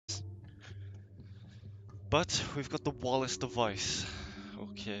But we've got the Wallis device.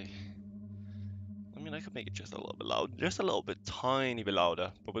 Okay. I mean, I could make it just a little bit loud, just a little bit tiny bit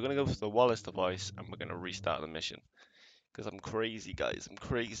louder. But we're gonna go for the Wallis device and we're gonna restart the mission. Because I'm crazy, guys. I'm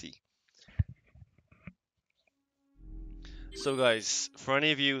crazy. So, guys, for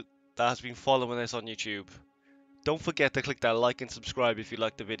any of you that has been following us on YouTube, don't forget to click that like and subscribe if you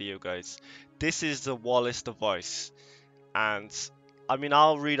like the video, guys. This is the Wallis device. And, I mean,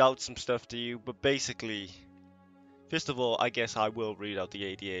 I'll read out some stuff to you, but basically, first of all, I guess I will read out the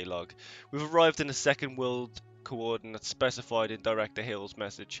ADA log. We've arrived in the second world coordinates specified in Director Hill's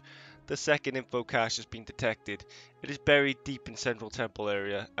message. The second info cache has been detected. It is buried deep in Central Temple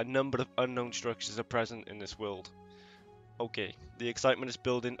area. A number of unknown structures are present in this world. Okay, the excitement is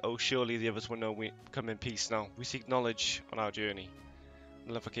building. Oh, surely the others will know we come in peace now. We seek knowledge on our journey.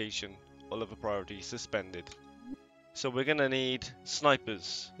 Nullification. All other priorities suspended. So we're gonna need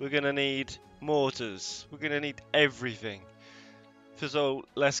snipers. We're gonna need mortars. We're gonna need everything. So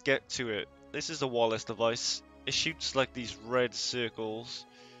let's get to it. This is the Wallis device. It shoots like these red circles.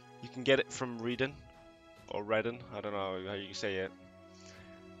 You can get it from Redden or Redden. I don't know how you say it.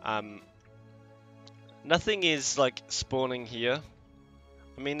 Nothing is like spawning here.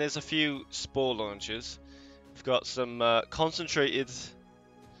 I mean, there's a few spore launchers. We've got some concentrated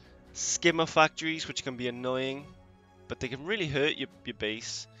skimmer factories, which can be annoying, but they can really hurt your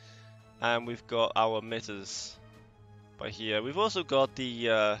base. And we've got our emitters by here. We've also got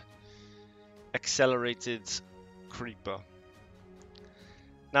the accelerated creeper.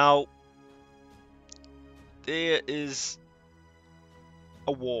 Now, there is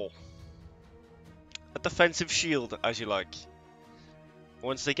a wall. A defensive shield, as you like.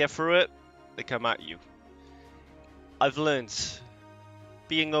 Once they get through it, they come at you. I've learned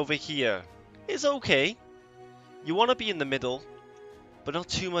being over here is okay. You want to be in the middle, but not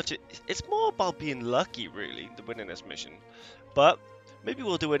too much. It's more about being lucky, really, to winning this mission. But maybe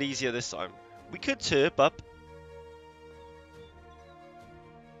we'll do it easier this time. We could turp up,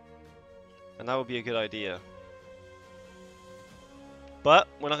 and that would be a good idea. But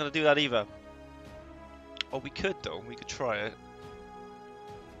we're not going to do that either. Oh, we could though. We could try it.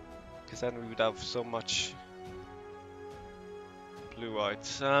 Because then we would have so much blue white.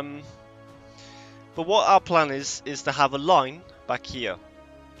 But what our plan is to have a line back here.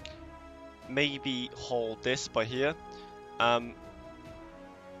 Maybe hold this by here.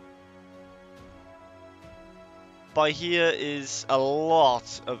 By here is a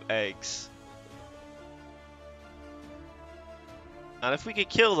lot of eggs. And if we could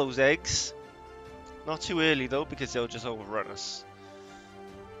kill those eggs, not too early though, because they'll just overrun us.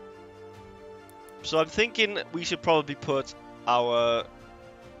 So I'm thinking we should probably put our...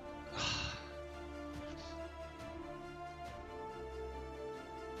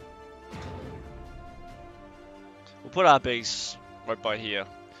 we'll put our base right by here.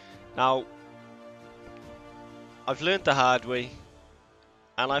 Now, I've learned the hard way,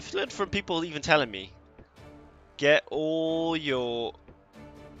 and I've learned from people even telling me, get all your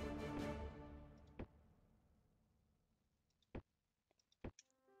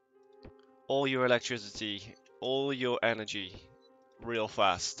electricity, all your energy real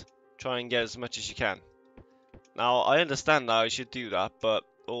fast. Try and get as much as you can. Now, I understand that I should do that, but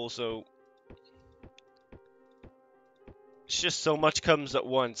also it's just so much comes at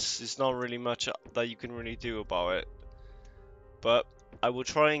once. There's not really much that you can really do about it. But I will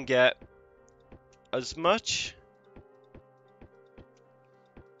try and get as much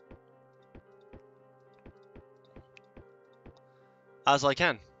as I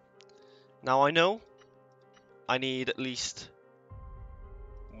can. Now I know I need at least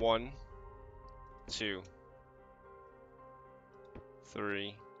 1, 2,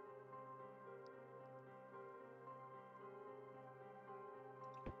 3,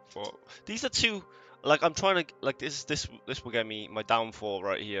 4. These are two. Like I'm trying to like this will get me my downfall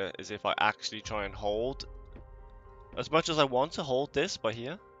right here is if I actually try and hold as much as I want to hold this by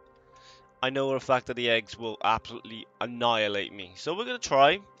here. I know for a fact that the eggs will absolutely annihilate me. So we're gonna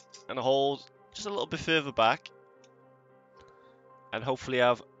try and hold just a little bit further back. And hopefully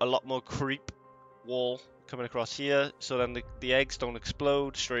have a lot more creep wall coming across here. So then the eggs don't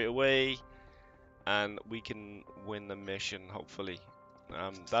explode straight away. And we can win the mission, hopefully.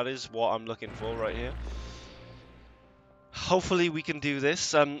 That is what I'm looking for right here. Hopefully we can do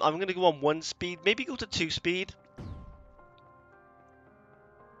this. I'm going to go on 1 speed. Maybe go to 2 speed.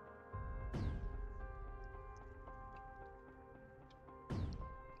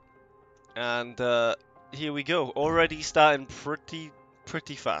 And here we go. Already starting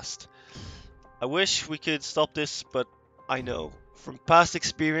pretty fast. I wish we could stop this, but I know from past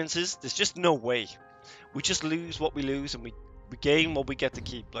experiences, there's just no way. We just lose what we lose, and we gain what we get to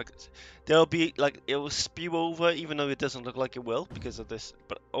keep. Like, there'll be, like, it will spew over, even though it doesn't look like it will because of this,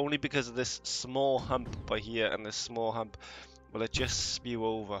 but only because of this small hump by here and this small hump will it just spew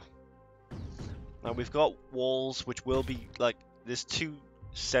over. Now we've got walls which will be, like, there's 2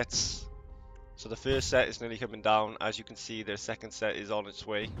 sets. So the first set is nearly coming down. As you can see, the second set is on its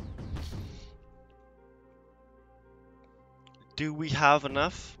way. Do we have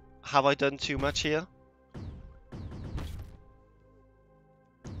enough? Have I done too much here?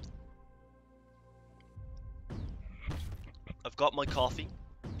 I've got my coffee,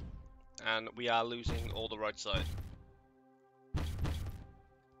 and we are losing all the right side.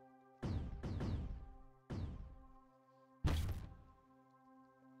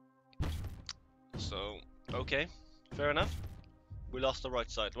 So, okay, fair enough. We lost the right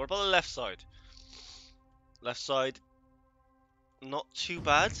side. What about the left side? Left side, not too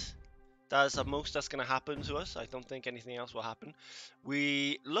bad. That's the most that's going to happen to us. I don't think anything else will happen.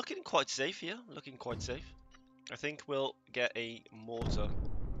 We looking quite safe here. Looking quite safe. I think we'll get a mortar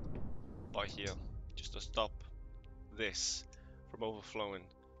by here, just to stop this from overflowing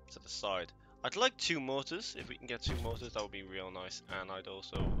to the side. I'd like 2 mortars. If we can get 2 mortars, that would be real nice. And I'd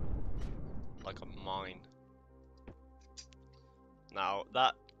also like a mine. Now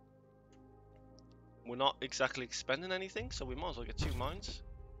that we're not exactly expending anything, so we might as well get 2 mines.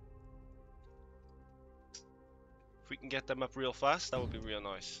 If we can get them up real fast, that would be real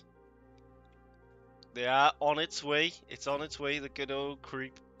nice. They are on its way. It's on its way, the good old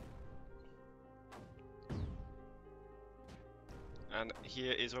creep. And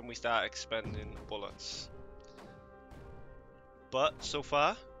here is when we start expending bullets. But so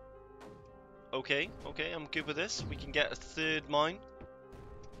far, okay, I'm good with this. We can get a 3rd mine.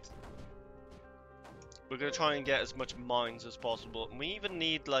 We're gonna try and get as much mines as possible. And we even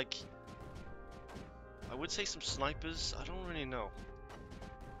need, like, I would say some snipers. I don't really know.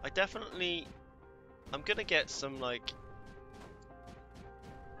 I'm gonna get some, like,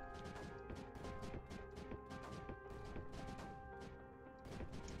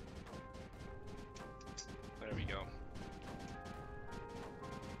 there we go.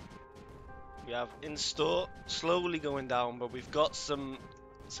 We have in store, slowly going down, but we've got some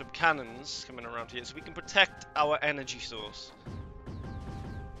cannons coming around here, so we can protect our energy source.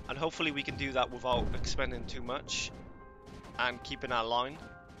 And hopefully we can do that without expending too much and keeping our line.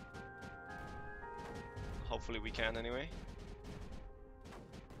 Hopefully we can anyway.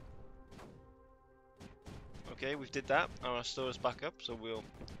 Okay, we've did that. Our store is back up, so we'll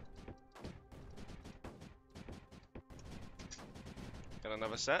get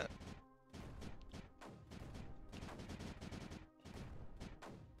another set.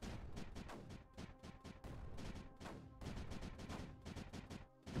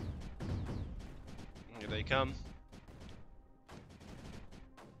 Here they come.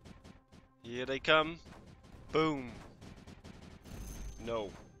 Here they come. Boom. No.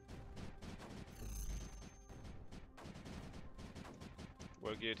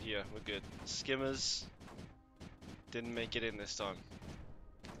 We're good here. We're good. Skimmers didn't make it in this time.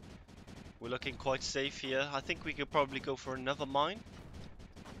 We're looking quite safe here. I think we could probably go for another mine.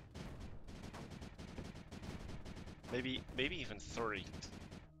 Maybe even 3.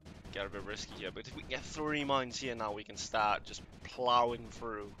 Get a bit risky here, but if we can get 3 mines here now, we can start just plowing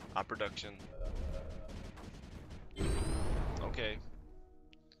through our production. Okay.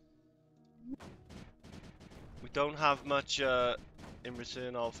 We don't have much in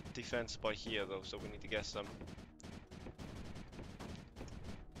return of defense by here though, so we need to get some.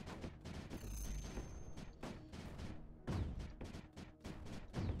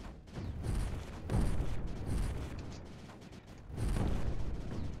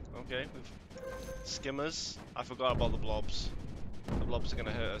 Okay, we've skimmers. I forgot about the blobs. The blobs are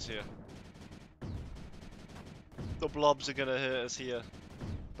gonna hurt us here. The blobs are gonna hurt us here.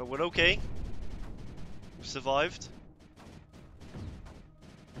 But we're okay. We've survived.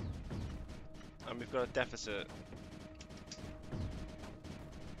 And we've got a deficit.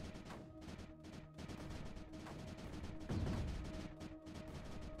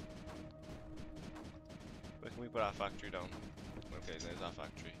 Where can we put our factory down? Okay, there's our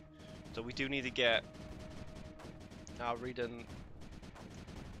factory. So we do need to get our redone.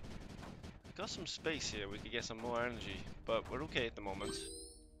 We've got some space here, we could get some more energy, but we're okay at the moment.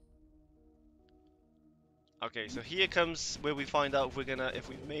 Okay, so here comes where we find out if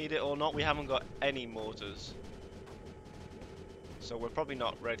we've made it or not. We haven't got any mortars. So we're probably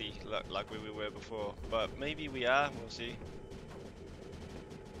not ready like we were before, but maybe we are, we'll see.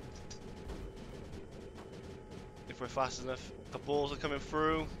 If we're fast enough. The balls are coming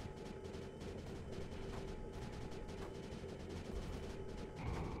through.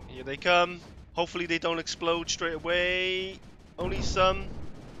 Here they come. Hopefully they don't explode straight away. Only some.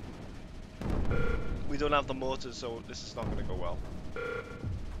 We don't have the mortars, so this is not going to go well.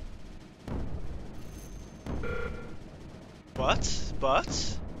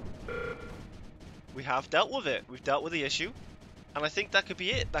 But we have dealt with it. We've dealt with the issue, and I think that could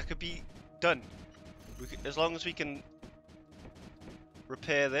be it. That could be done. As long as we can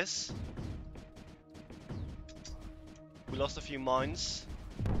repair this. We lost a few mines.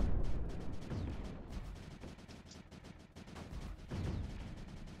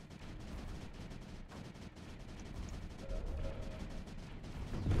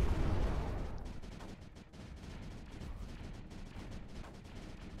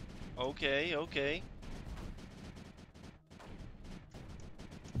 Okay.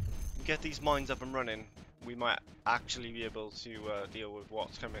 Get these mines up and running. We might actually be able to deal with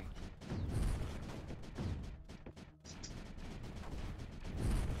what's coming.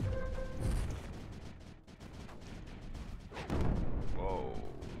 Whoa.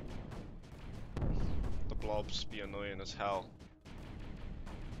 The blobs be annoying as hell.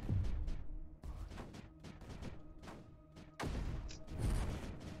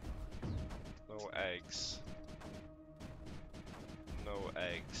 No eggs. No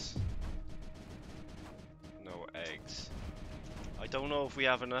eggs. No eggs. I don't know if we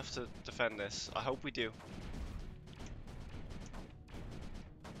have enough to defend this. I hope we do.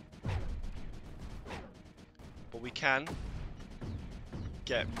 But we can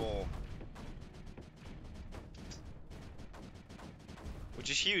get more. Which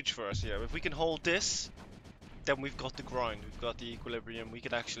is huge for us, yeah. If we can hold this, then we've got the grind, we've got the equilibrium, we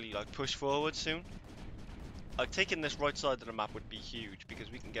could actually like push forward soon. Like taking this right side of the map would be huge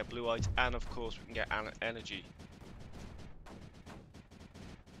because we can get blue eyes and of course we can get energy.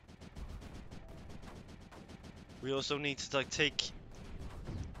 We also need to like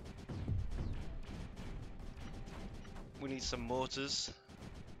we need some mortars.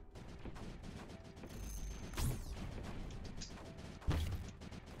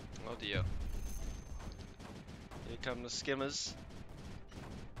 Oh dear. Here come the skimmers.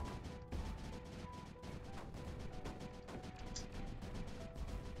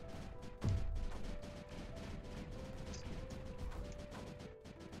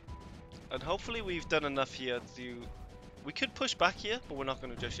 And hopefully we've done enough here to... We could push back here, but we're not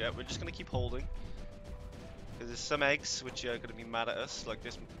going to just yet. We're just going to keep holding. There's some eggs which are going to be mad at us, like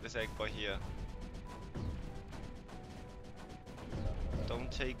this egg by here.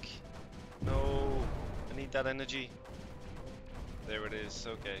 Don't take... No! I need that energy. There it is,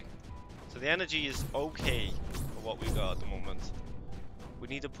 okay. So the energy is okay for what we got at the moment. We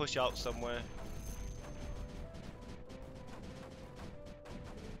need to push out somewhere.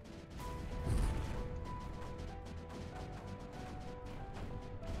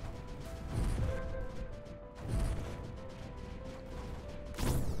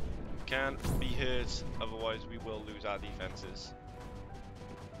 Can't be hurt, otherwise we will lose our defenses.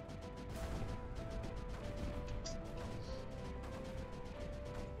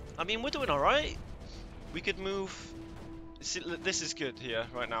 I mean, we're doing alright. We could move... This is good here,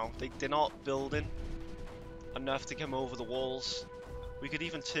 right now. They're not building enough to come over the walls. We could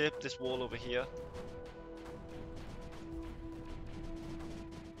even tip this wall over here.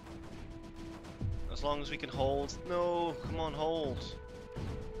 As long as we can hold. No, come on, hold.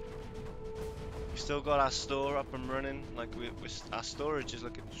 We've still got our store up and running. Like our storage is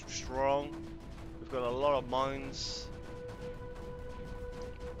looking strong. We've got a lot of mines.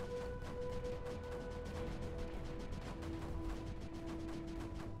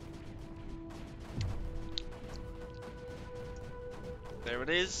 There it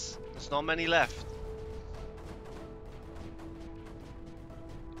is. There's not many left.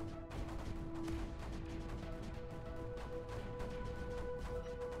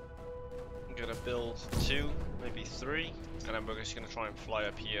 I'm gonna build 2, maybe 3, and then we're just gonna try and fly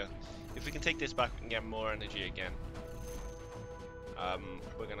up here. If we can take this back, we can get more energy again.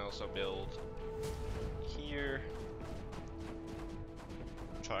 We're gonna also build here.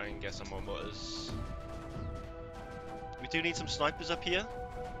 Try and get some more motors. We do need some snipers up here,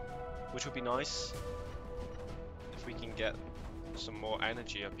 which would be nice if we can get some more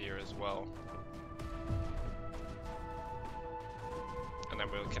energy up here as well. And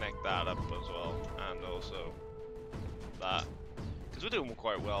then we'll connect that up as well, and also that, because we're doing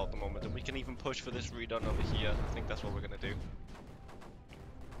quite well at the moment, and we can even push for this redone over here. I think that's what we're gonna do.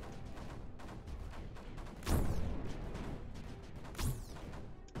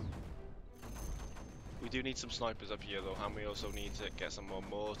 We do need some snipers up here though, and we also need to get some more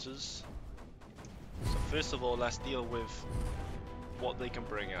mortars. So first of all, let's deal with what they can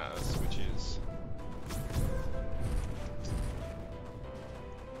bring at us, which is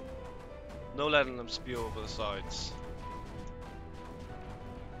no letting them spew over the sides.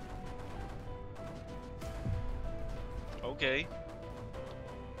 Okay.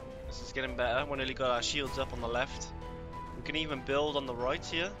 This is getting better. We nearly got our shields up on the left. We can even build on the right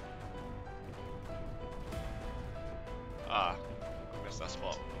here. Ah, I missed that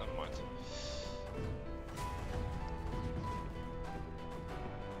spot. Never mind.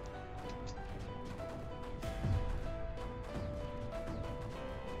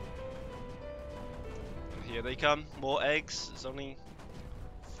 And here they come. More eggs. There's only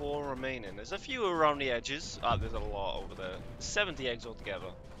 4 remaining. There's a few around the edges. Ah, there's a lot over there. 70 eggs altogether.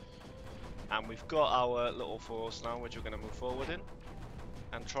 And we've got our little force now, which we're going to move forward in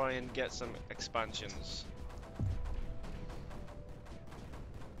and try and get some expansions.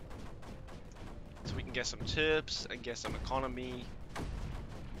 So we can get some terps and get some economy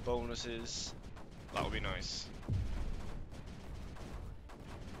bonuses. That would be nice.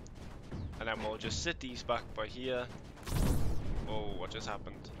 And then we'll just sit these back by here. Oh, what just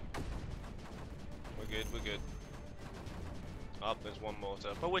happened? We're good, we're good. Oh, there's one mortar,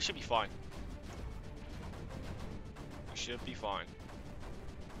 but we should be fine. We should be fine.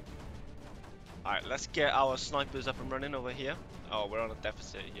 Alright, let's get our snipers up and running over here. Oh, we're on a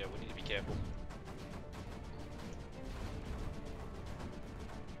deficit here, we need to be careful.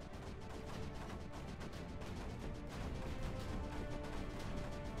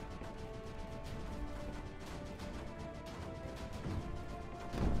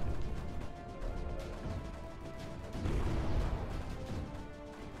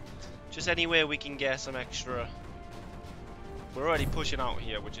 Just anywhere we can get some extra. We're already pushing out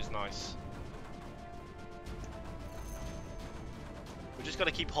here, which is nice. We just got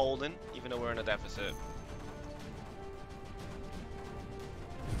to keep holding, even though we're in a deficit.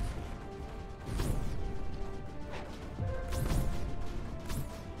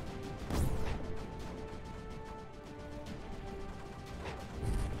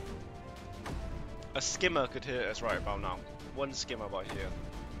 A skimmer could hit us right about now. One skimmer by here.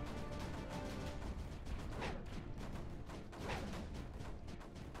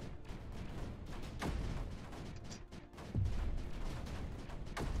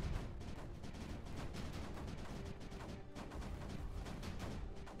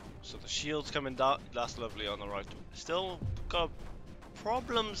 So the shield's coming down, that's lovely on the right. Still got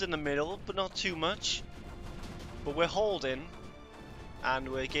problems in the middle, but not too much. But we're holding, and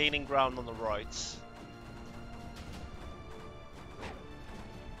we're gaining ground on the right.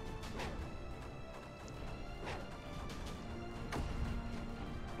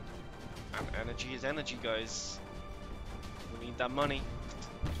 And energy is energy, guys. We need that money.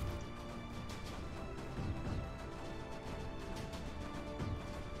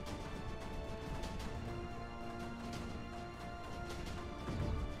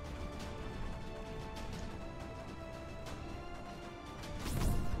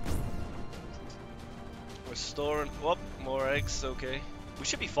 We're storing. Whoop, more eggs. Okay, we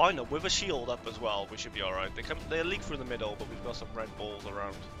should be fine though. With a shield up as well, we should be all right. They leak through the middle, but we've got some red balls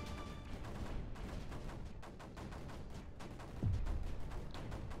around.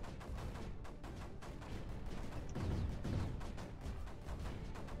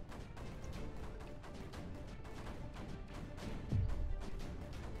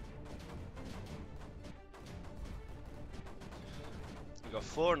 We got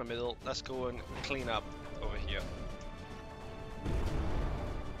 4 in the middle. Let's go and clean up over here.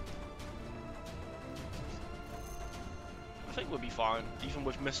 I think we'll be fine, even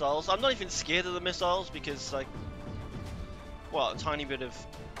with missiles. I'm not even scared of the missiles because, like, well, a tiny bit of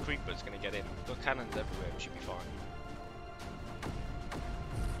creeper's gonna get in. We've got cannons everywhere. We should be fine.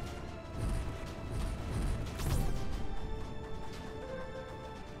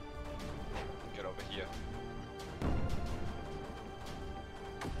 Get over here.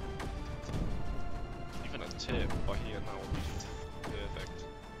 Even a tip by here now would be perfect.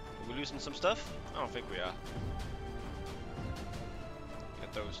 Are we losing some stuff? I don't think we are.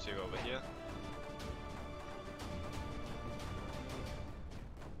 Get those 2 over here.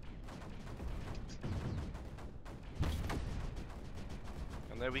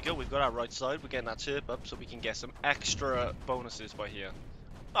 And there we go, we've got our right side. We're getting that tip up so we can get some extra bonuses by here.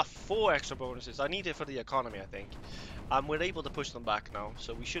 Ah, 4 extra bonuses. I need it for the economy, I think. We're able to push them back now,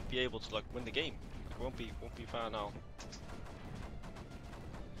 so we should be able to like win the game. It won't be far now.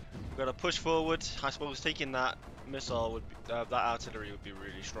 We've got to push forward. I suppose taking that missile would be, that artillery would be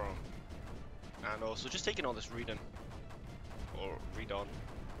really strong. And also just taking all this reading or read on.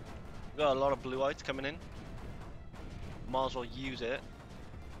 We've got a lot of blue-ites coming in. Might as well use it.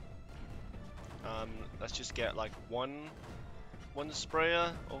 Let's just get like one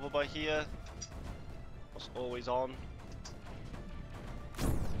sprayer over by here. It's always on.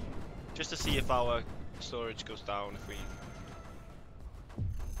 Just to see if our storage goes down if we...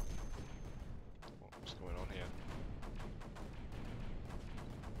 What's going on here?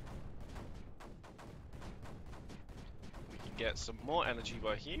 We can get some more energy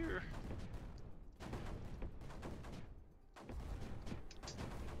by here.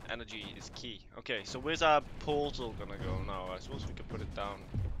 Energy is key. Okay, so where's our portal gonna go now? I suppose we could put it down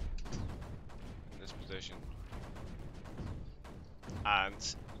in this position.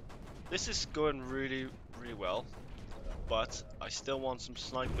 And this is going really, really well, but I still want some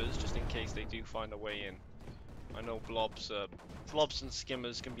snipers just in case they do find a way in. I know blobs and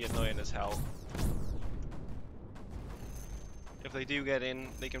skimmers can be annoying as hell. If they do get in,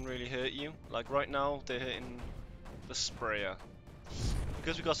 they can really hurt you. Like right now, they're hitting the sprayer.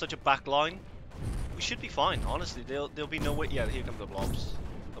 Because we've got such a back line, we should be fine. Honestly, there'll be no way. Yeah, here come the blobs.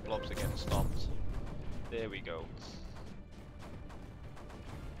 The blobs are getting stopped. There we go.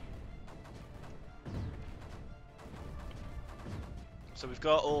 So we've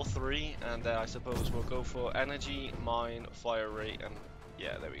got all three, and I suppose we'll go for energy, mine, fire rate, and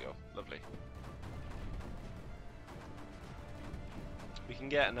yeah, there we go. Lovely. We can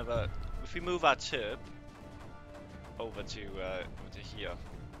get another. If we move our turb over to here.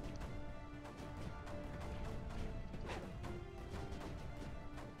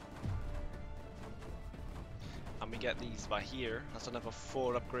 And we get these by here. That's another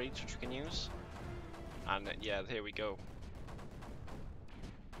 4 upgrades which we can use. And yeah, here we go.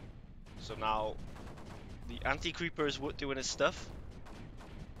 So now the anti-creeper is doing his stuff.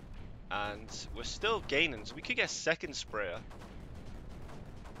 And we're still gaining, so we could get second sprayer.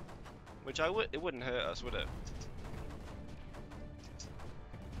 Which it wouldn't hurt us, would it?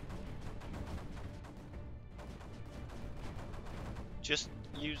 Just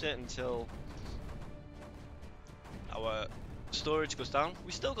use it until our storage goes down.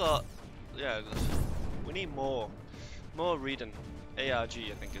 We still got, yeah, we need more reading. ARG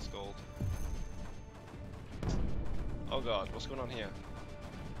I think is gold. Oh god, what's going on here?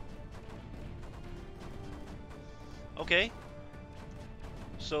 Okay.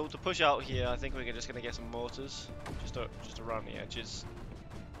 So to push out here, I think we're just gonna get some mortars, just around the edges.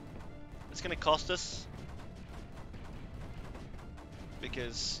 It's gonna cost us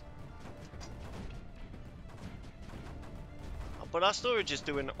because, but our storage is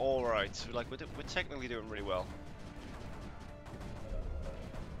doing all right. Like we're technically doing really well,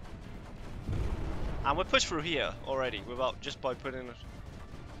 and we're pushed through here already without just by putting.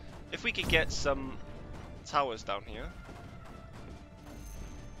 If we could get some towers down here.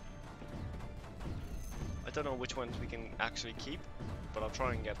 I don't know which ones we can actually keep, but I'll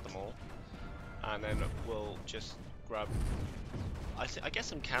try and get them all, and then we'll just grab. I guess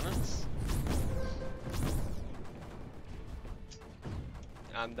some cannons,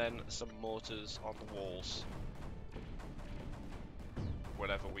 and then some mortars on the walls,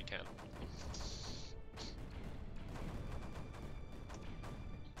 whatever we can.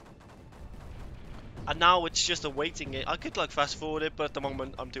 And now it's just awaiting it. I could like fast forward it, but at the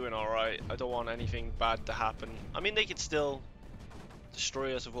moment I'm doing alright. I don't want anything bad to happen. I mean, they could still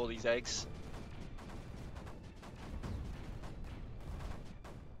destroy us with all these eggs.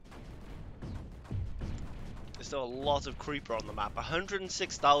 There's still a lot of creeper on the map.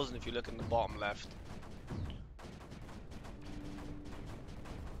 106,000 if you look in the bottom left.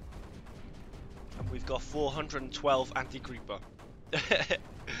 And we've got 412 anti-creeper.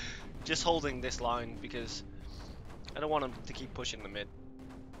 Just holding this line because I don't want them to keep pushing the mid.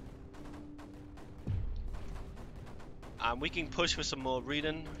 And we can push for some more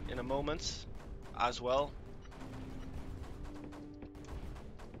reading in a moment as well.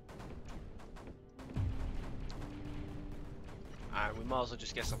 And we might as well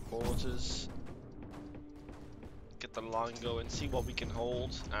just get some mortars. Get the line going, see what we can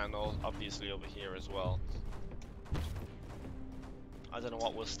hold, and obviously over here as well. I don't know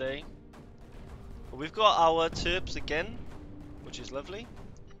what will stay. But we've got our turbs again, which is lovely.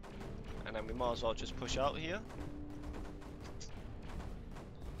 And then we might as well just push out here.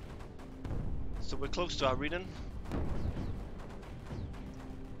 So we're close to our reading.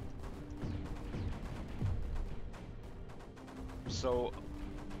 So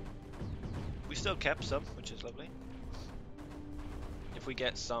we still kept some, which is lovely. If we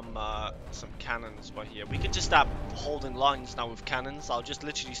get some cannons by here, we can just start holding lines now with cannons. I'll just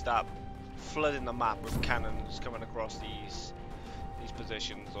literally start flooding the map with cannons coming across these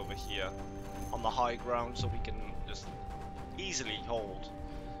positions over here on the high ground, so we can just easily hold.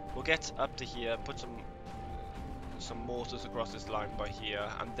 We'll get up to here, put some mortars across this line by here,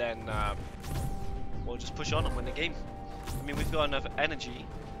 and then we'll just push on and win the game. I mean, we've got enough energy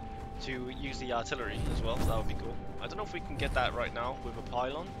to use the artillery as well. That would be cool. I don't know if we can get that right now with a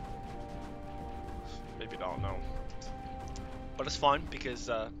pylon. Maybe not, no. But it's fine because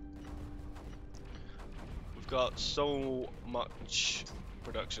we've got so much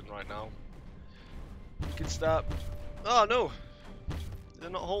production right now. We can start. Oh no! They're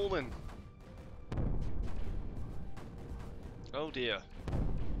not holding. Oh dear.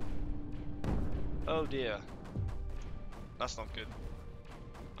 Oh dear. That's not good.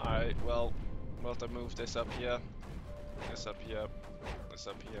 Alright, well, we'll have to move this up here. This up here. This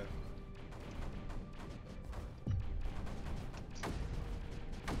up here.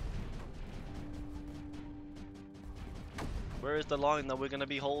 Where is the line that we're going to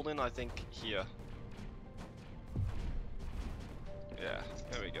be holding? I think here. Yeah,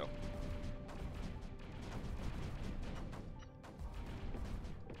 there we go.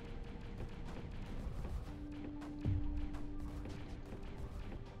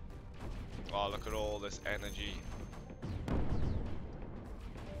 Oh, look at all this energy.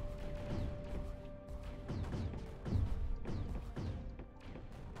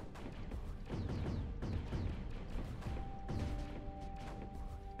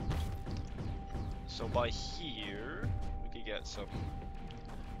 So by here, we could get some.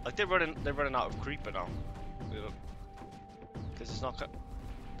 Like they're running out of creeper now, because it's not.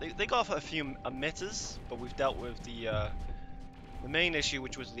 They got a few emitters, but we've dealt with the main issue,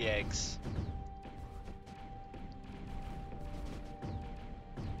 which was the eggs.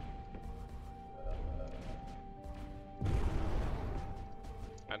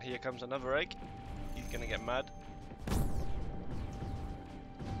 And here comes another egg. He's gonna get mad.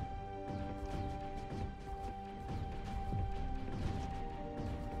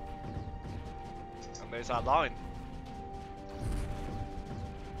 And there's our line.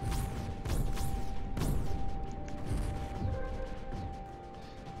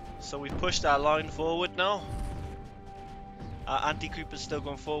 So we've pushed our line forward now. Our anti-creeper's still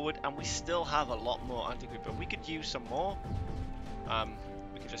going forward, and we still have a lot more anti-creeper. We could use some more.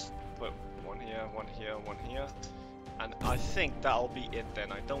 We could just put one here, one here, one here, and I think that'll be it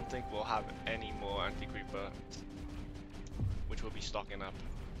then. I don't think we'll have any more anti-creeper, which we'll be stocking up.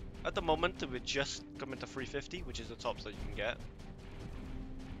 At the moment, we're just coming to 350, which is the tops that you can get.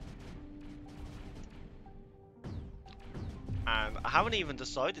 And I haven't even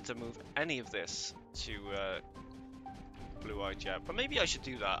decided to move any of this to blue-white yet, but maybe I should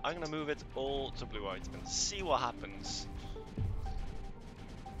do that. I'm going to move it all to blue-white and see what happens.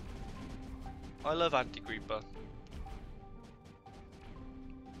 I love anti-creeper.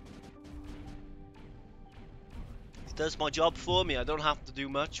 It does my job for me. I don't have to do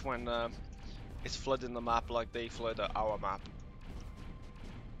much when it's flooding the map like they flood our map.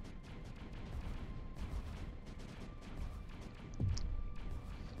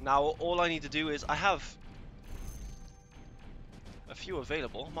 Now all I need to do is, I have a few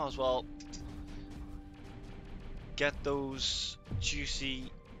available, might as well get those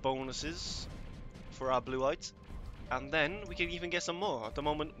juicy bonuses for our blue-whites, and then we can even get some more. At the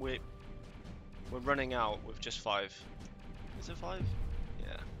moment we're running out with just 5. Is it 5?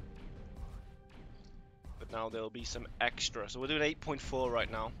 Yeah. But now there'll be some extra. So we're doing 8.4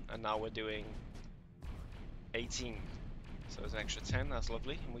 right now, and now we're doing 18. So there's an extra 10, that's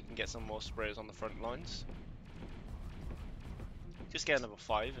lovely, and we can get some more sprayers on the front lines. Just get another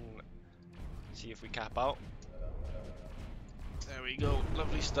 5 and see if we cap out. There we go,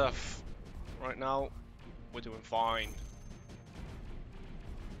 lovely stuff. Right now, we're doing fine.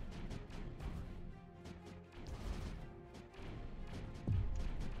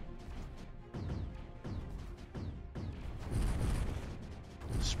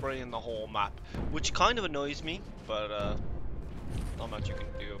 Spraying the whole map, which kind of annoys me, but not much you can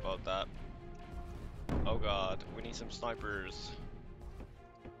do about that. Oh god, we need some snipers.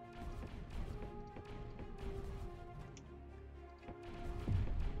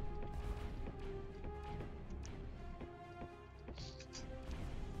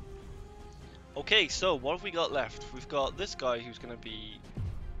 Okay, so what have we got left? We've got this guy who's going to be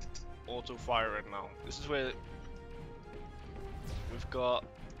auto firing now. This is where we've got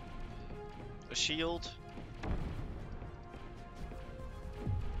a shield.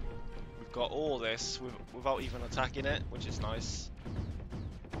 We've got all this without even attacking it, which is nice.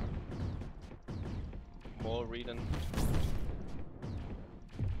 More reading.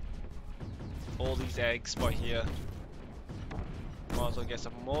 All these eggs by here. Might as well get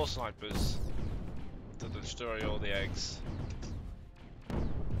some more snipers. to destroy all the eggs.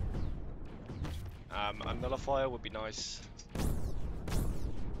 Another fire would be nice.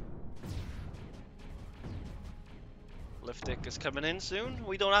 Lift deck is coming in soon.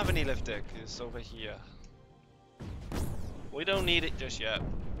 We don't have any lift deck. It's over here. We don't need it just yet.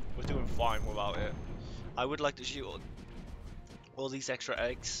 We're doing fine without it. I would like to shoot all these extra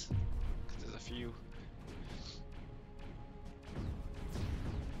eggs, because there's a few.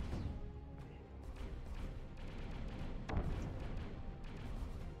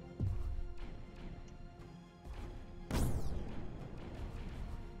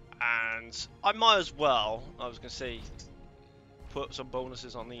 And I might as well, I was going to say, put some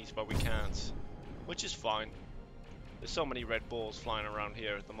bonuses on these, but we can't, which is fine. There's so many red balls flying around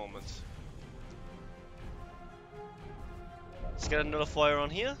here at the moment. Let's get a nullifier on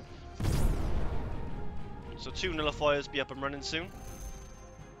here. So 2 nullifiers be up and running soon.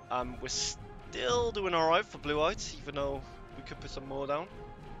 We're still doing alright for blue whites, even though we could put some more down.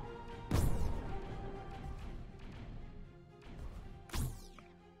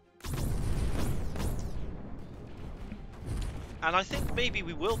 And I think maybe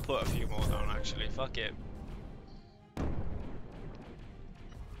we will put a few more down actually, fuck it.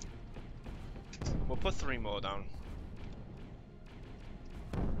 We'll put 3 more down.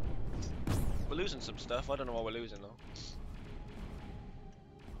 We're losing some stuff, I don't know what we're losing though.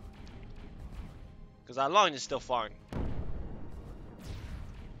 Because our line is still fine.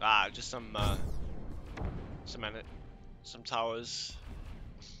 Just some towers.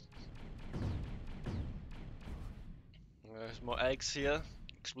 There's more eggs here,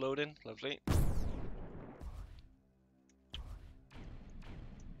 exploding, lovely.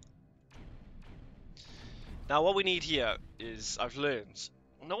 Now what we need here is, I've learned,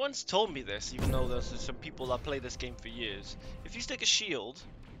 no one's told me this, even though there's some people that play this game for years. If you stick a shield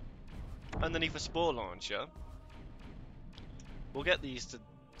underneath a spore launcher, we'll get these to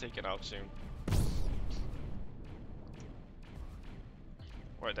take it out soon.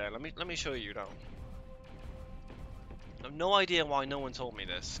 Right there, let me show you now. I have no idea why no one told me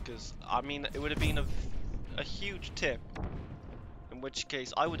this, because I mean it would have been a huge tip. In which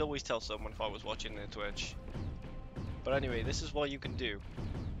case I would always tell someone if I was watching their Twitch. But anyway, this is what you can do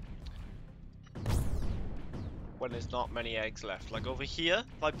when there's not many eggs left. Like over here,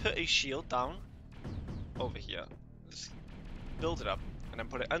 if I put a shield down over here, just build it up, and then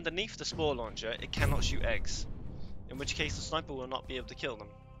put it underneath the spore launcher, it cannot shoot eggs. In which case the sniper will not be able to kill them.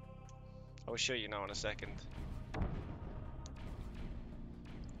 I will show you now in a second.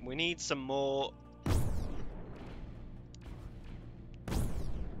 We need some more.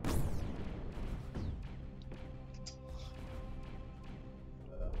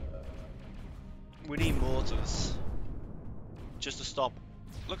 We need mortars. Just to stop.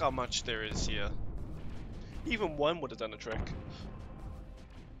 Look how much there is here. Even one would have done a trick.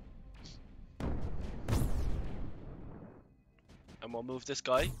 And we'll move this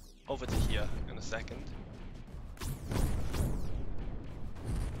guy over to here in a second.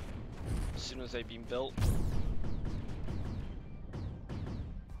 As soon as they've been built.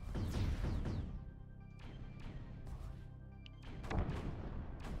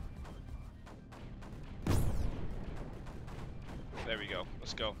 There we go,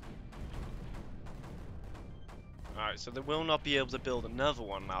 let's go. Alright, so they will not be able to build another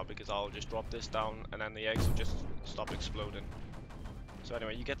one now because I'll just drop this down and then the eggs will just stop exploding. So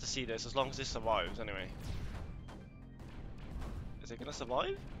anyway, you get to see this as long as this survives anyway. Is it gonna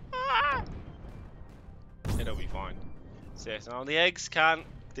survive? Ah! It'll be fine. So now the eggs can't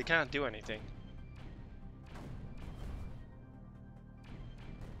do anything.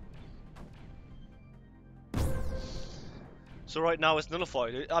 So right now it's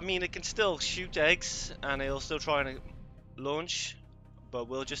nullified. I mean, it can still shoot eggs and it'll still try and launch, but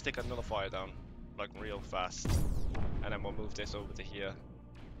we'll just stick a nullifier down like real fast, and then we'll move this over to here.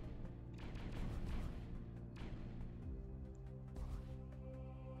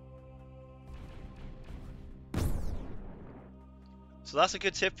 So that's a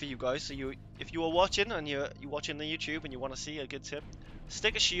good tip for you guys. So if you are watching and you're watching the YouTube and you want to see a good tip,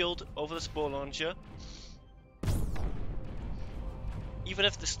 stick a shield over the spore launcher. Even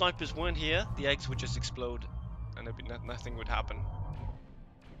if the snipers weren't here, the eggs would just explode and nothing would happen.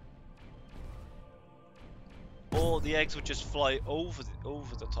 Or the eggs would just fly over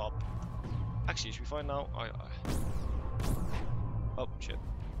the top. Actually, should we find out? Oh shit.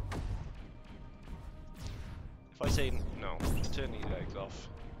 If I say no, just turn these eggs off.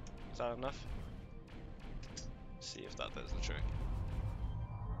 Is that enough? Let's see if that does the trick.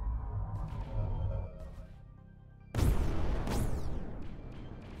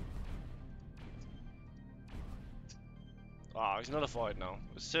 Ah, he's nullified now.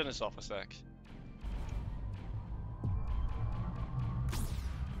 Let's turn this off a sec.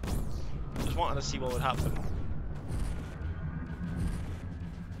 Just wanted to see what would happen.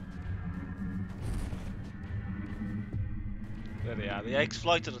 There they are. The eggs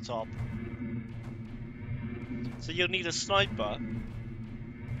fly to the top. So you'll need a sniper.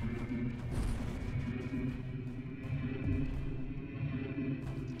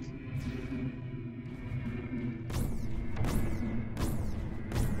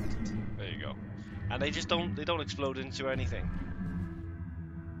 There you go. And they just don't explode into anything.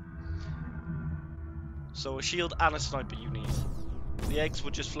 So a shield and a sniper you need. The eggs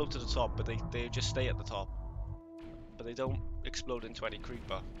would just float to the top, but they just stay at the top. But they don't explode into any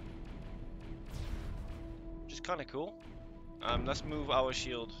creeper. Which is kind of cool. Let's move our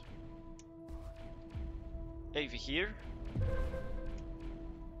shield over here.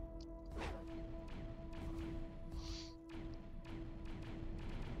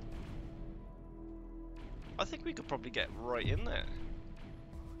 I think we could probably get right in there.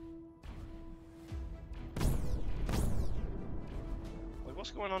 Wait,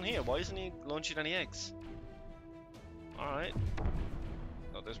 what's going on here? Why isn't he launching any eggs? Alright.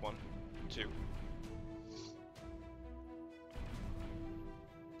 Oh, there's one. Two.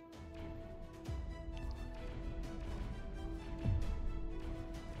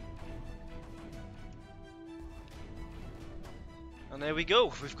 And there we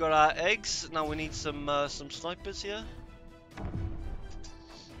go. We've got our eggs. Now we need some snipers here.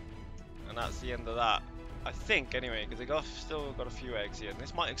 And that's the end of that. I think, anyway, because they still got a few eggs here. And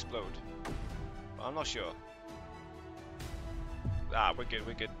this might explode. But I'm not sure. Ah, we're good,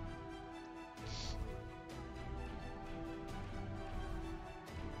 we're good.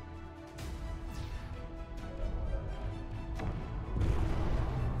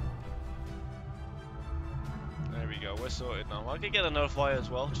 There we go, we're sorted now. I could get another fire as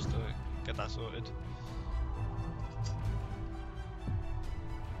well, just to get that sorted.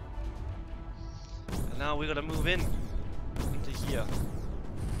 And now we gotta move in into here.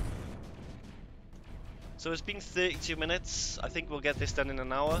 So it's been 32 minutes. I think we'll get this done in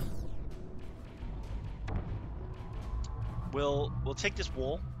an hour. We'll take this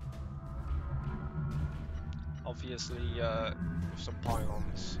wall. Obviously, with some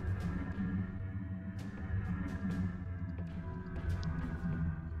pylons.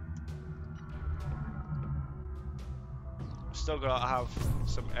 Still gotta have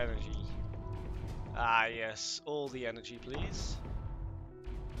some energy. Ah yes, all the energy please.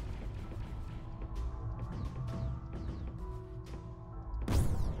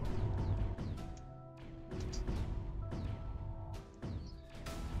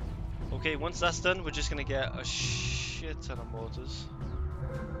 Okay, once that's done, we're just gonna get a shit ton of mortars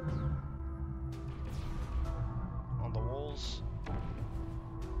on the walls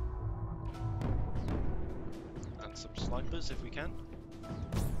and some snipers if we can.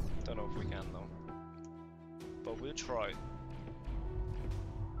 Don't know if we can though, but we'll try.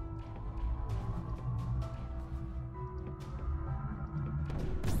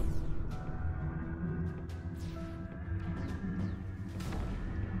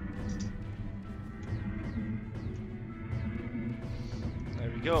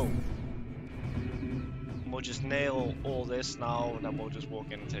 Go. We'll just nail all this now, and then we'll just walk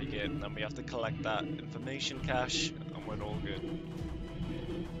in and take it, and then we have to collect that information cache, and we're all good.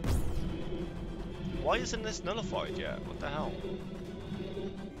 Why isn't this nullified yet? What the hell?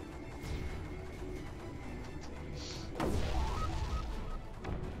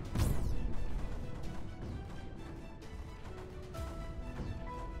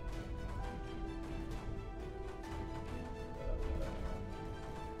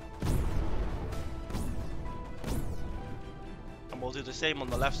 We'll do the same on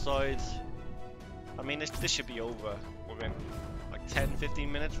the left side. I mean, this should be over within like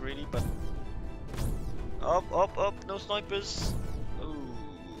 10-15 minutes really, but up, no snipers. Ooh.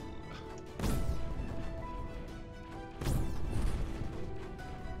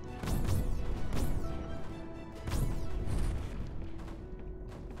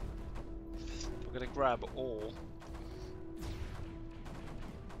 We're gonna grab all.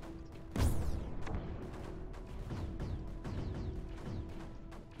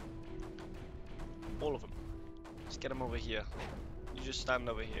 All of them. Let's get them over here. You just stand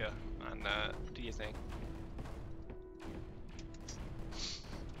over here and do your thing.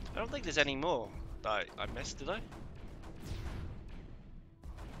 I don't think there's any more that I missed, did I?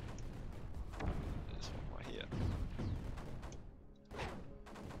 There's one right here.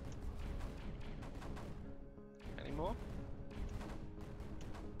 Any more?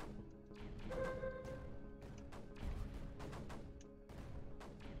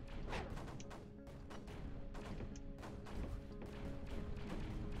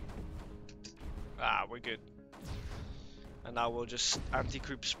 And now we'll just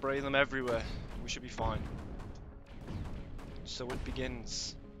anti-creep spray them everywhere. We should be fine. So it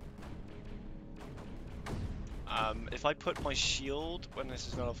begins. If I put my shield when this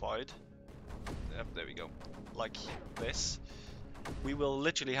is nullified, there we go, like this, we will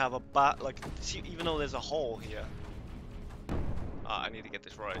literally have a like, see, even though there's a hole here. I need to get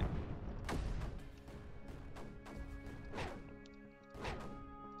this right.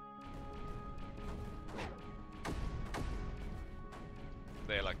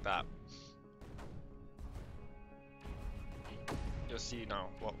 There, like that. You'll see now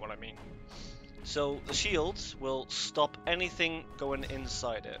what I mean. So the shields will stop anything going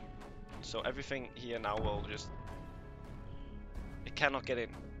inside it. So everything here now will just... it cannot get in.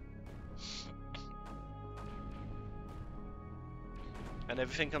 And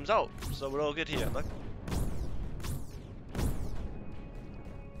everything comes out. So we're all good here, look.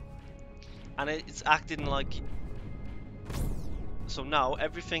 And it's acting like... so now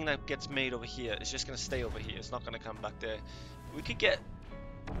everything that gets made over here is just going to stay over here. It's not going to come back there. We could get...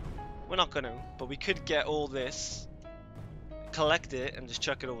 we're not going to, but we could get all this, collect it, and just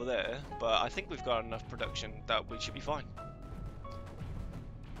chuck it over there. But I think we've got enough production that we should be fine.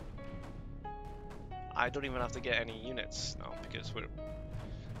 I don't even have to get any units now because we're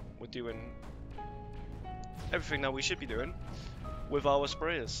doing everything that we should be doing with our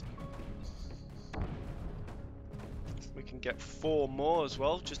sprayers. We can get 4 more as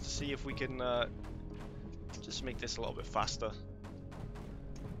well, just to see if we can just make this a little bit faster.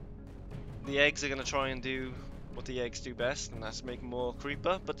 The eggs are going to try and do what the eggs do best, and that's make more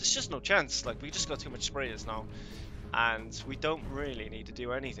creeper, but there's just no chance. Like, we just got too much sprayers now, and we don't really need to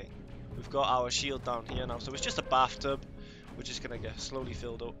do anything. We've got our shield down here now, so it's just a bathtub, which is going to get slowly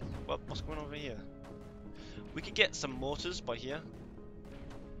filled up. What's going on over here? We could get some mortars by here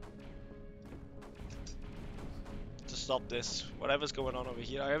to stop this, whatever's going on over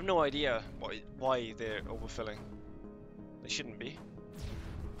here. I have no idea why they're overfilling. They shouldn't be.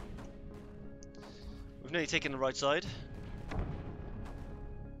 We've nearly taken the right side.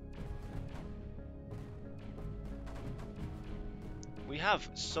 We have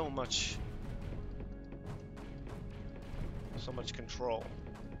so much control.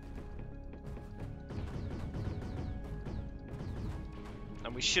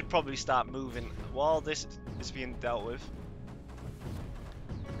 And we should probably start moving while this is being dealt with.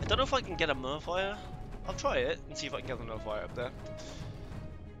 I don't know if I can get a nullifier. I'll try it and see if I can get the nullifier up there.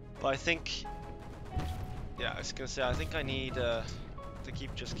 But I think, yeah, I was gonna say, I think I need to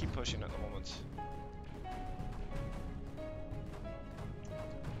just keep pushing at the moment.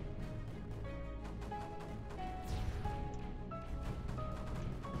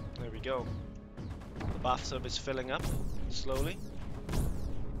 There we go. The bathtub is filling up slowly.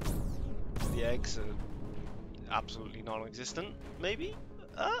 The eggs are absolutely non-existent, maybe?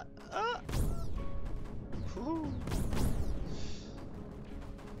 Whew.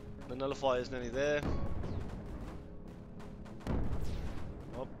 The nullifier is nearly there.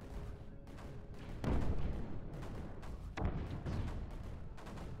 Oh.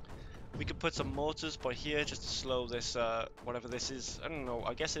 We could put some mortars by here just to slow this, whatever this is. I don't know,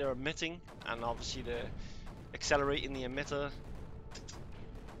 I guess they're emitting, and obviously they're accelerating the emitter.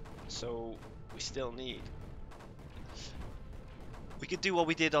 So we still need... we could do what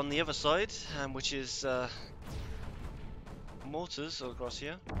we did on the other side, which is mortars all across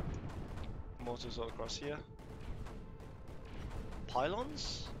here. Mortars all across here.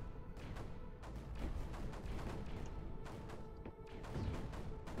 Pylons?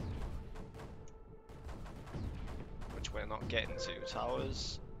 Which we're not getting to.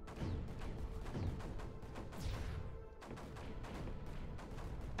 Towers.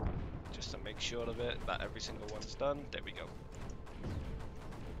 Just to make sure of it, that every single one's done. There we go.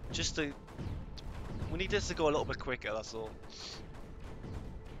 Just to... we need this to go a little bit quicker, that's all.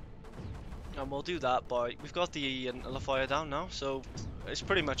 And we'll do that by... we've got the nullifier down now, so it's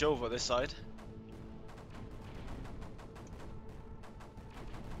pretty much over this side.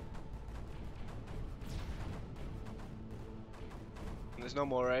 And there's no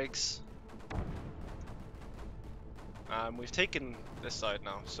more eggs. And we've taken this side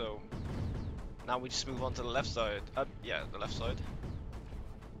now, so now we just move on to the left side. Yeah, the left side.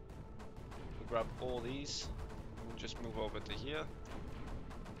 We'll grab all these and just move over to here.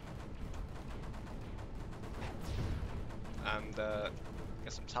 And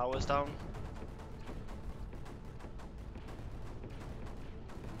get some towers down.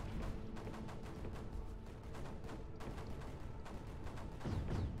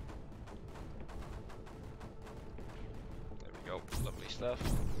 There we go, lovely stuff.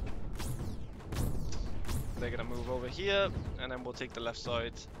 they're gonna move over here, and then we'll take the left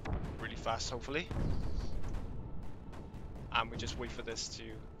side really fast, hopefully. And we just wait for this to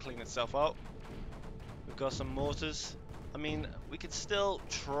clean itself out. We've got some mortars. I mean, we could still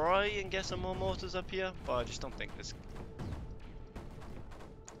try and get some more mortars up here, but I just don't think this...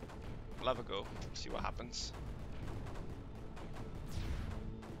 We'll have a go, see what happens.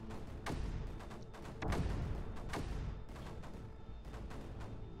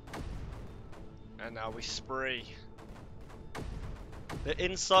 And now we spray. They're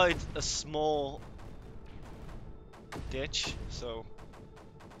inside a small ditch, so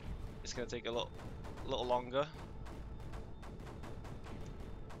it's gonna take a little longer.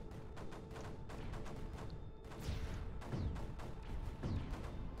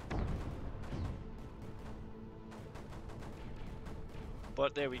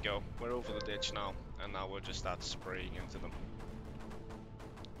 But there we go, we're over the ditch now, and now we'll just start spraying into them.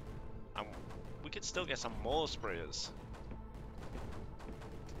 And we could still get some more sprayers.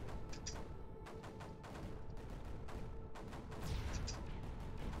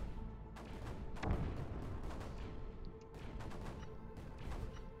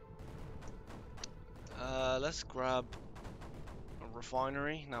 Let's grab a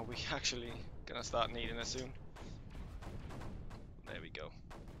refinery. Now we actually gonna start needing it soon. There we go.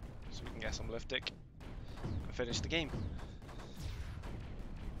 So we can get some liftic and finish the game.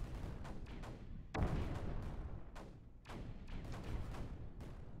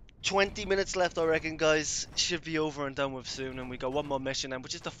 "20 minutes left, I reckon, guys. Should be over and done with soon, and we got one more mission then,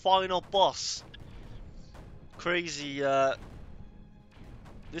 which is the final boss. Crazy.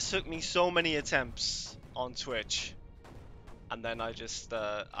 This took me so many attempts on Twitch, and then I just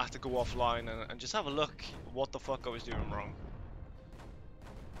had to go offline and just have a look at what the fuck I was doing wrong,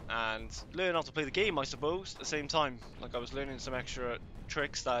 and learn how to play the game, I suppose, at the same time. Like, I was learning some extra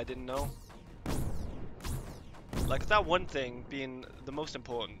tricks that I didn't know. Like that one thing being the most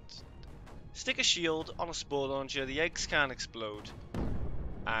important. Stick a shield on a spore launcher, the eggs can't explode,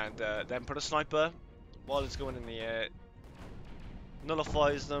 and then put a sniper while it's going in the air,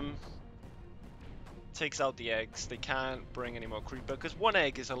 nullifies them, takes out the eggs. They can't bring any more creeper, because one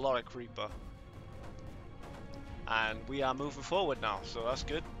egg is a lot of creeper. And we are moving forward now, so that's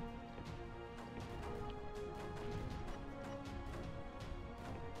good.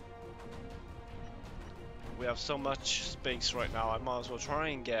 We have so much space right now, I might as well try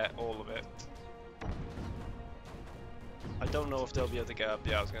and get all of it. I don't know if they'll be able to get up.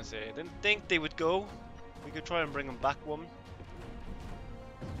 Yeah, I was gonna say, I didn't think they would go. We could try and bring them back one.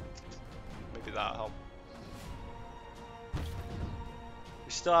 Maybe that'll help.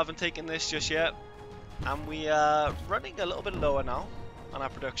 We still haven't taken this just yet, and we are running a little bit lower now on our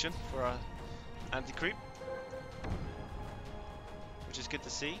production for our anti-creep, which is good to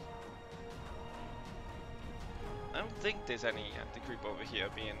see. I don't think there's any anti-creep over here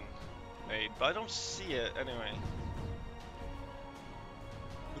being made, but I don't see it anyway.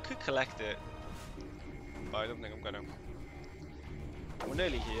 We could collect it, but I don't think I'm gonna. We're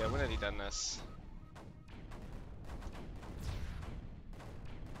nearly here, we're nearly done this.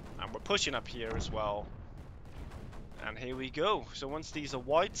 And we're pushing up here as well. And here we go. So once these are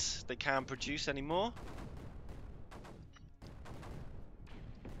white, they can't produce anymore.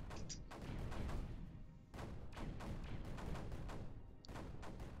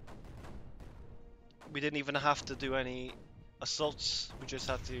 We didn't even have to do any assaults, we just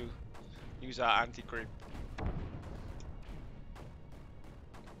had to use our anti-creep.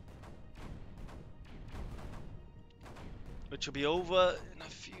 Which will be over in a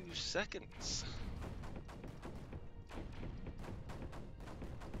few seconds.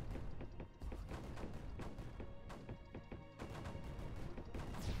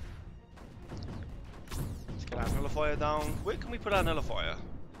 Let's get our nullifier down. Where can we put our nullifier?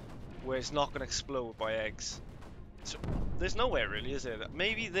 Where it's not going to explode by eggs. So, there's nowhere really, is there?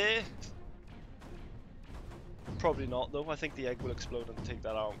 Maybe there? Probably not though. I think the egg will explode and take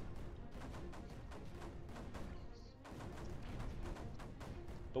that out.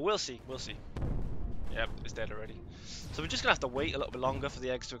 But we'll see, we'll see. Yep, it's dead already. So we're just gonna have to wait a little bit longer for the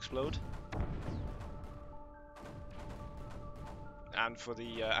eggs to explode. And for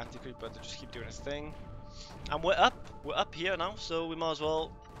the anti-creeper to just keep doing its thing. And we're up here now, so we might as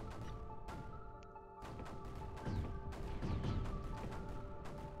well.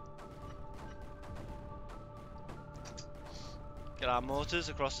 Get our mortars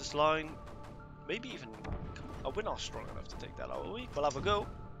across this line. Maybe even. Oh, we're not strong enough to take that out, are we? We'll have a go.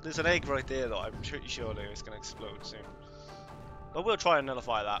 There's an egg right there, though. I'm pretty sure that it's going to explode soon. But we'll try and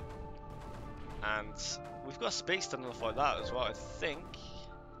nullify that. And we've got space to nullify that as well, I think.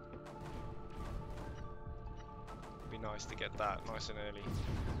 nice to get that nice and early.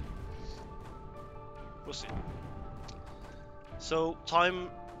 We'll see. So time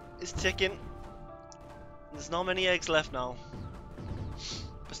is ticking. There's not many eggs left now,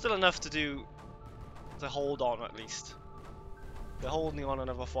 but still enough to hold on at least. They're holding on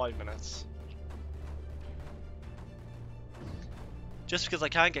another 5 minutes. Just because I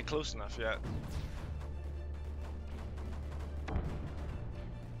can't get close enough yet.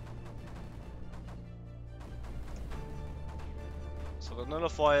 So the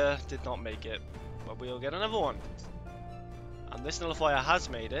nullifier did not make it, but we'll get another one. And this nullifier has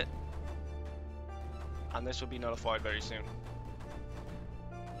made it. And this will be nullified very soon.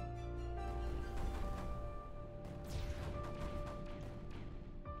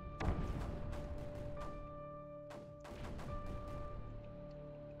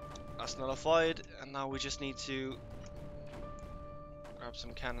 That's nullified, and now we just need to grab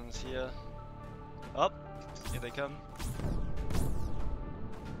some cannons here. Up, here they come.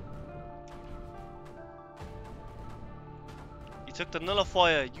 You took the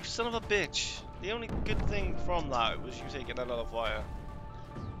nullifier, you son of a bitch. The only good thing from that was you taking that nullifier.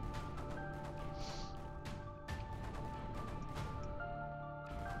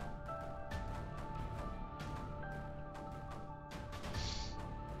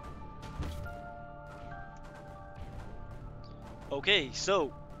 Okay,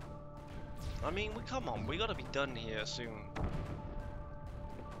 so I mean, come on, we gotta be done here soon.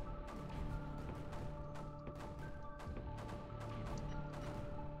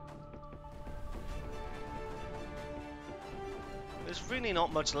 There's really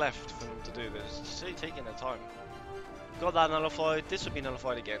not much left for them to do this. It's really taking their time. We've got that nullified. This will be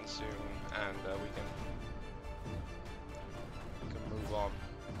nullified again soon, and we can move on.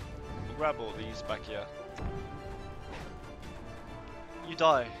 We'll grab all these back here. You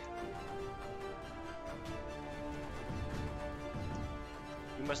die.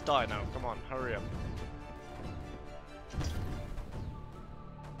 You must die now. Come on, hurry up.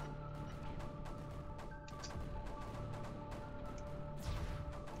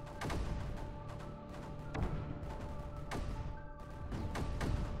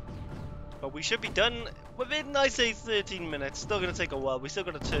 But we should be done within, I say, 13 minutes. Still gonna take a while. We still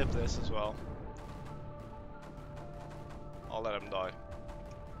gotta turp this as well. I'll let him die.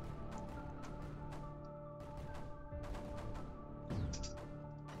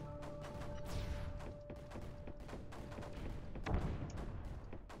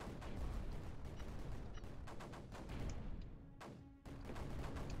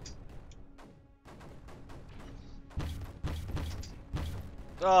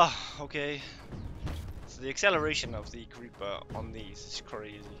 Ah, okay. So the acceleration of the creeper on these is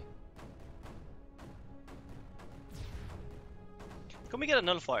crazy. Can we get a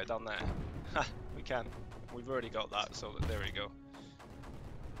nullifier down there? Ha, we can. We've already got that, so there we go.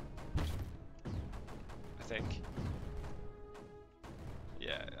 I think.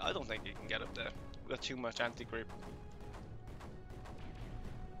 Yeah, I don't think you can get up there. We've got too much anti-creep.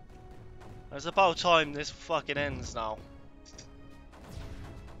 It's about time this fucking ends now.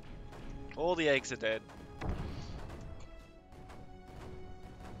 All the eggs are dead.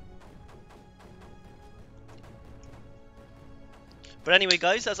 But anyway,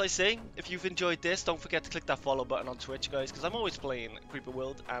 guys, as I say, if you've enjoyed this, don't forget to click that follow button on Twitch, guys, because I'm always playing Creeper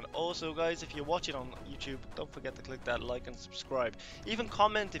World. And also, guys, if you're watching on YouTube, don't forget to click that like and subscribe. Even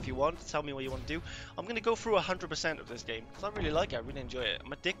comment if you want, tell me what you want to do. I'm going to go through 100% of this game, because I really like it, I really enjoy it.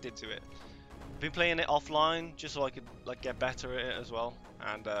 I'm addicted to it. I've been playing it offline, just so I could like get better at it as well.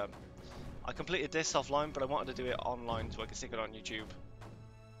 And I completed this offline, but I wanted to do it online so I could stick it on YouTube.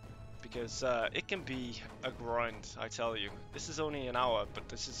 Because it can be a grind, I tell you. This is only an hour, but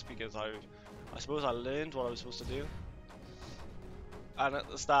this is because I suppose I learned what I was supposed to do. And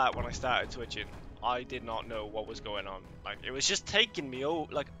at the start, when I started twitching, I did not know what was going on. Like, it was just taking me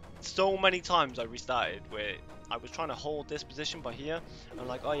like so many times I restarted where I was trying to hold this position by here. And I'm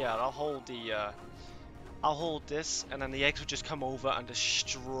like, oh yeah, I'll hold this, and then the eggs would just come over and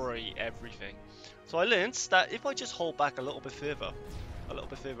destroy everything. So I learned that if I just hold back a little bit further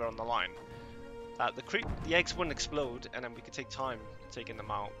on the line, that the eggs wouldn't explode, and then we could take time taking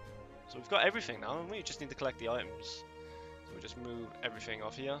them out. So we've got everything now, and we just need to collect the items. So we just move everything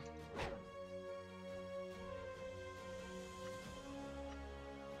off here.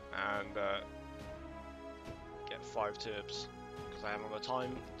 And get 5 turps, because I haven't got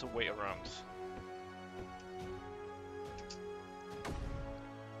time to wait around.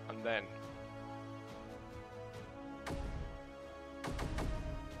 And then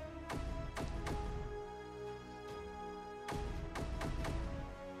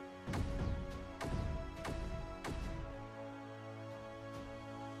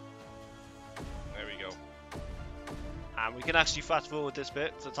And we can actually fast forward this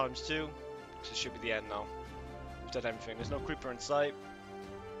bit to ×2, because it should be the end now. We've done everything. There's no creeper in sight.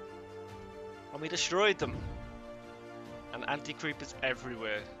 And we destroyed them. And anti-creepers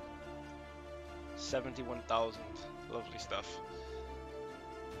everywhere. 71,000. Lovely stuff.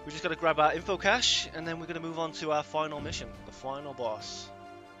 We just gotta grab our info cache, and then we're gonna move on to our final mission, the final boss.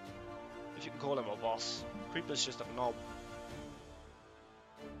 If you can call him a boss. Creeper's just a knob.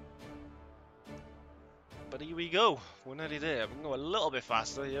 But here we go. We're nearly there. We can go a little bit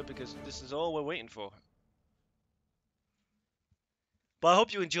faster here because this is all we're waiting for. But I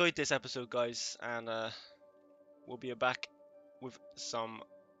hope you enjoyed this episode, guys, and we'll be back with some...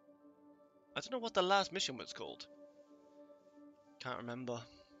 I don't know what the last mission was called. Can't remember.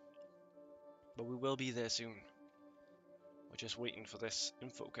 But we will be there soon. We're just waiting for this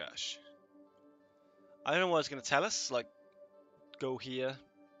info cache. I don't know what it's going to tell us, like, go here.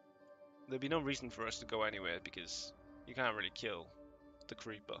 There'd be no reason for us to go anywhere because you can't really kill the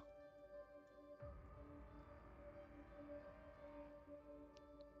creeper.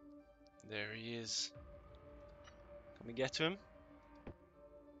 There he is. Can we get to him?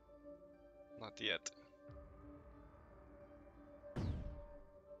 Not yet.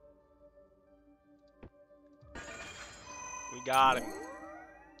 We got him.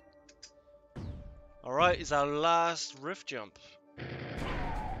 Alright, it's our last rift jump.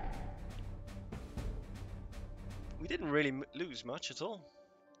 We didn't really lose much at all.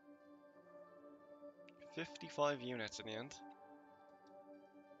 55 units in the end.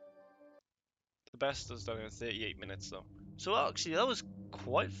 The best was done in 38 minutes though. So actually that was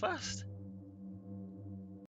quite fast.